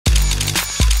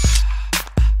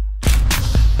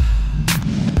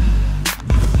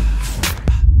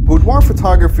Boudoir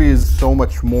photography is so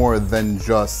much more than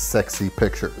just sexy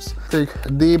pictures. Take a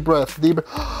deep breath, deep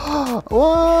breath.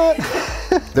 What?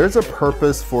 There's a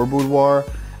purpose for boudoir,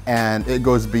 and it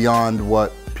goes beyond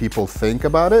what people think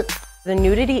about it. The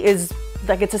nudity is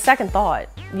like, it's a second thought.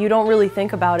 You don't really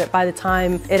think about it by the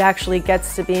time it actually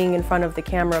gets to being in front of the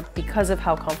camera because of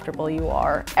how comfortable you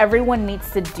are. Everyone needs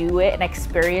to do it and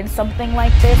experience something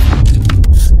like this.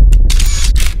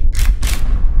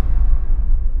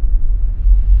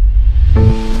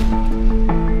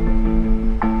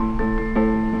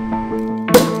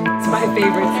 It's my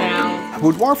favorite sound.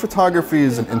 Boudoir photography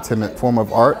is an intimate form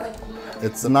of art.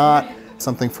 It's not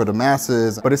something for the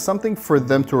masses, but it's something for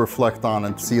them to reflect on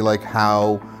and see like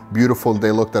how beautiful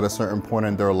they looked at a certain point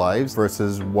in their lives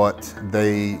versus what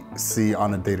they see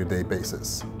on a day-to-day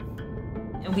basis.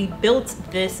 And we built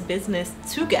this business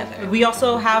together. We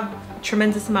also have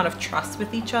tremendous amount of trust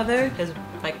with each other because,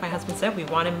 like my husband said, we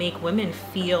want to make women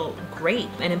feel great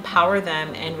and empower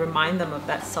them and remind them of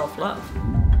that self-love.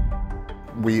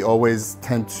 We always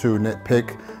tend to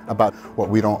nitpick about what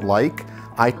we don't like.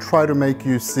 I try to make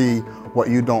you see what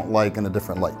you don't like in a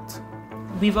different light.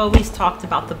 We've always talked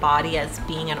about the body as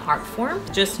being an art form.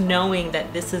 Just knowing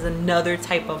that this is another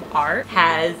type of art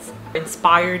has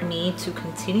inspired me to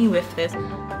continue with this.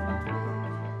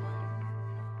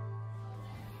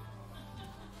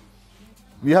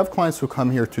 We have clients who come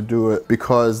here to do it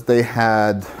because they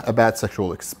had a bad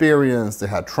sexual experience, they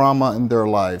had trauma in their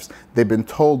lives, they've been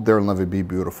told they'll never be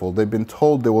beautiful, they've been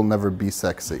told they will never be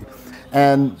sexy.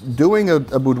 And doing a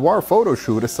boudoir photo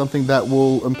shoot is something that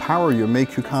will empower you,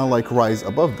 make you kind of like rise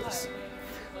above this.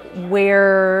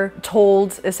 We're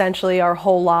told essentially our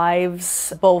whole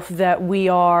lives, both that we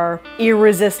are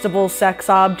irresistible sex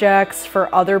objects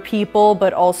for other people,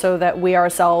 but also that we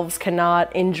ourselves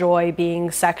cannot enjoy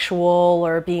being sexual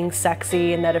or being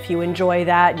sexy, and that if you enjoy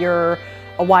that, you're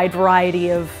a wide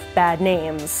variety of bad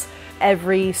names.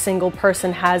 Every single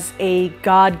person has a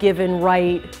God-given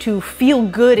right to feel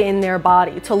good in their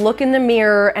body, to look in the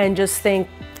mirror and just think,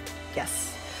 yes.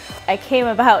 I came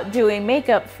about doing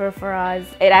makeup for Firas.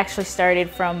 It actually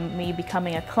started from me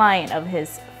becoming a client of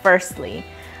his firstly.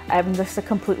 I'm just a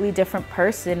completely different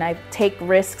person. I take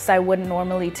risks I wouldn't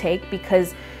normally take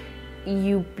because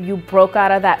you broke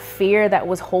out of that fear that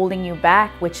was holding you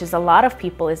back, which is a lot of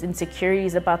people, is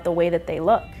insecurities about the way that they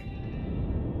look.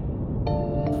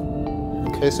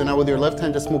 Okay, so now with your left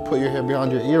hand, just put your hand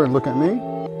behind your ear and look at me.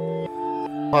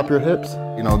 Pop your hips.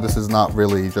 You know, this is not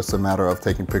really just a matter of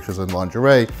taking pictures in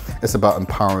lingerie. It's about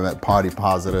empowerment, body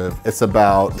positive. It's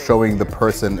about showing the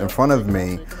person in front of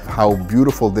me how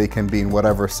beautiful they can be in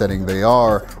whatever setting they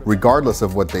are, regardless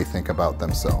of what they think about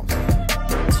themselves.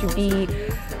 To be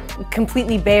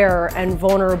completely bare and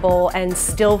vulnerable and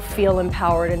still feel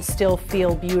empowered and still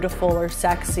feel beautiful or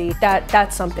sexy,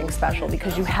 that's something special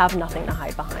because you have nothing to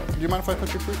hide behind. Do you mind if I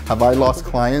touch your feet? Have I lost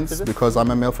clients because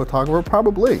I'm a male photographer?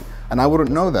 Probably, and I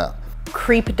wouldn't know that.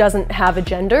 Creep doesn't have a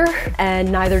gender,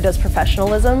 and neither does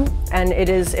professionalism, and it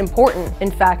is important,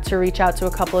 in fact, to reach out to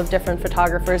a couple of different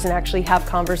photographers and actually have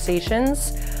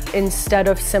conversations instead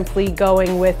of simply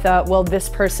going with, well, this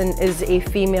person is a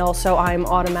female, so I'm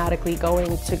automatically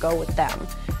going to go with them,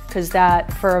 because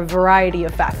that, for a variety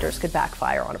of factors, could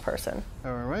backfire on a person.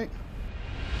 All right.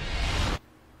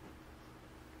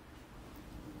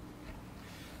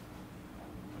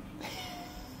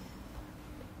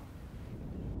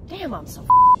 Damn, I'm so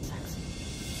sexy.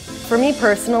 For me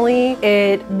personally,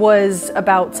 it was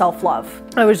about self-love.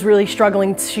 I was really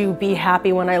struggling to be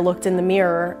happy when I looked in the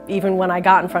mirror. Even when I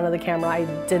got in front of the camera, I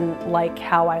didn't like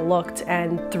how I looked.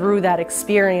 And through that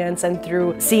experience and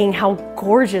through seeing how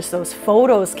gorgeous those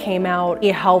photos came out,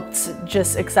 it helped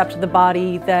just accept the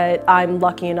body that I'm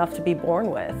lucky enough to be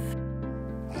born with.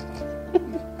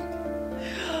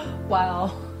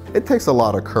 Wow. It takes a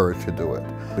lot of courage to do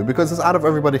it because it's out of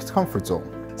everybody's comfort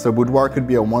zone. So boudoir could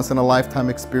be a once-in-a-lifetime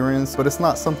experience, but it's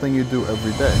not something you do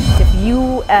every day. If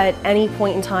you at any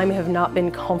point in time have not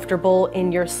been comfortable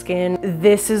in your skin,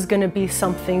 this is going to be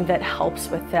something that helps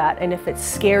with that. And if it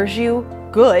scares you,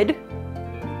 good,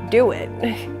 do it.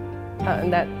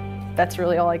 And that's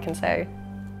really all I can say.